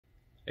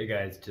Hey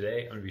guys,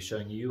 today I'm going to be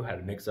showing you how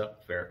to mix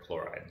up ferric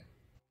chloride.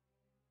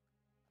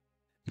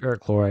 Ferric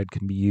chloride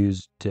can be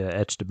used to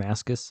etch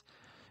Damascus.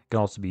 It can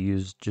also be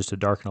used just to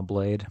darken a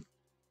blade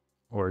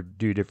or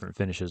do different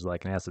finishes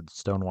like an acid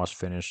stonewash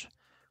finish,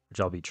 which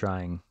I'll be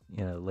trying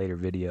in a later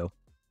video.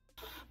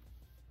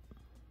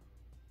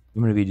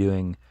 I'm going to be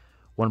doing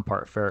 1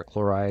 part ferric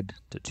chloride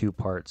to 2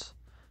 parts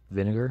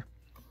vinegar.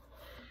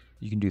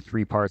 You can do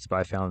 3 parts, but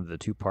I found that the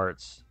 2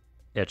 parts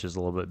etches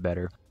a little bit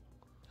better.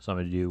 So I'm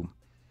going to do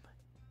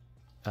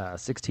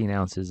 16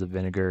 ounces of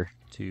vinegar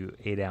to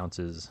 8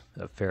 ounces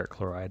of ferric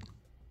chloride.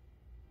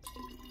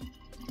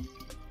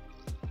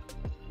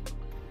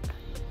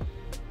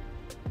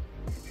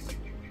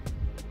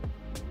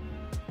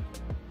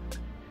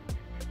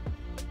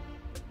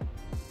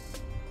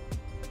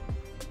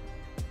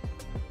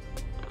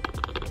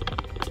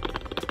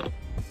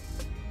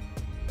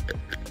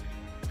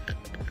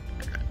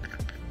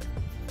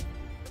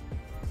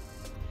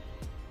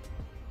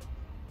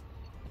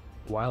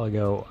 A while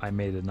ago, I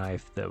made a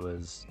knife that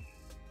was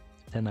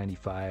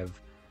 1095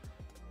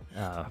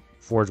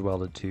 forge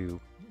welded to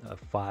a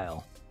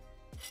file,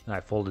 and I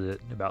folded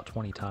it about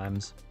 20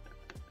 times.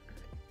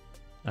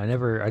 I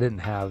didn't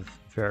have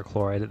ferric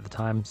chloride at the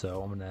time,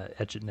 so I'm gonna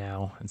etch it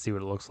now and see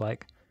what it looks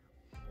like.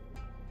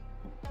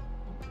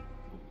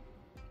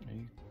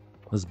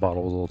 This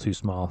bottle was a little too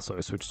small, so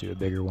I switched to a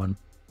bigger one.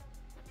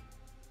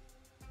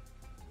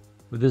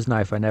 With this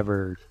knife,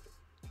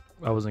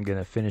 I wasn't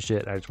gonna finish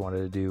it. I just wanted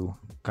to do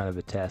kind of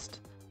a test.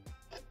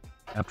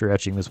 After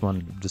etching this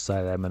one,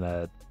 decided I'm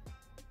gonna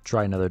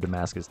try another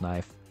Damascus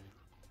knife.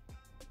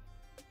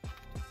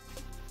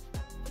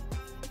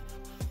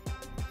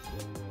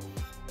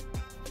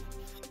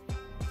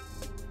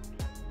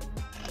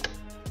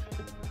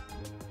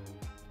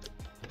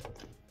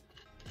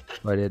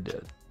 I did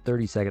a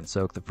 30-second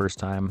soak the first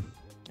time.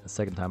 The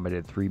second time I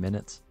did 3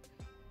 minutes.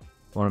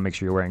 I want to make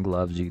sure you're wearing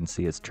gloves. You can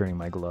see it's turning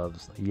my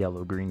gloves a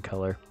yellow-green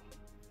color.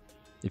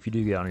 If you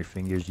do get on your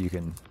fingers, you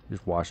can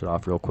just wash it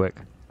off real quick.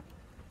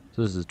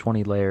 So this is a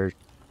 20-layer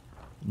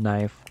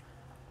knife.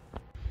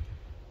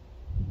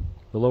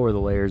 The lower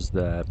the layers,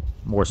 the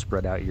more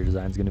spread out your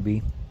design is going to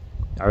be.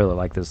 I really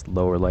like this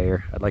lower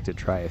layer. I'd like to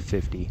try a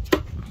 50.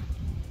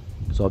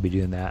 So I'll be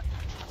doing that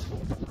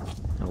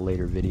in a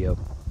later video.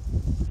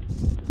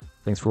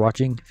 Thanks for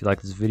watching. If you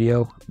like this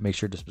video, make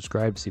sure to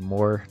subscribe to see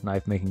more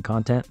knife making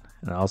content,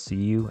 and I'll see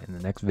you in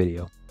the next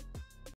video.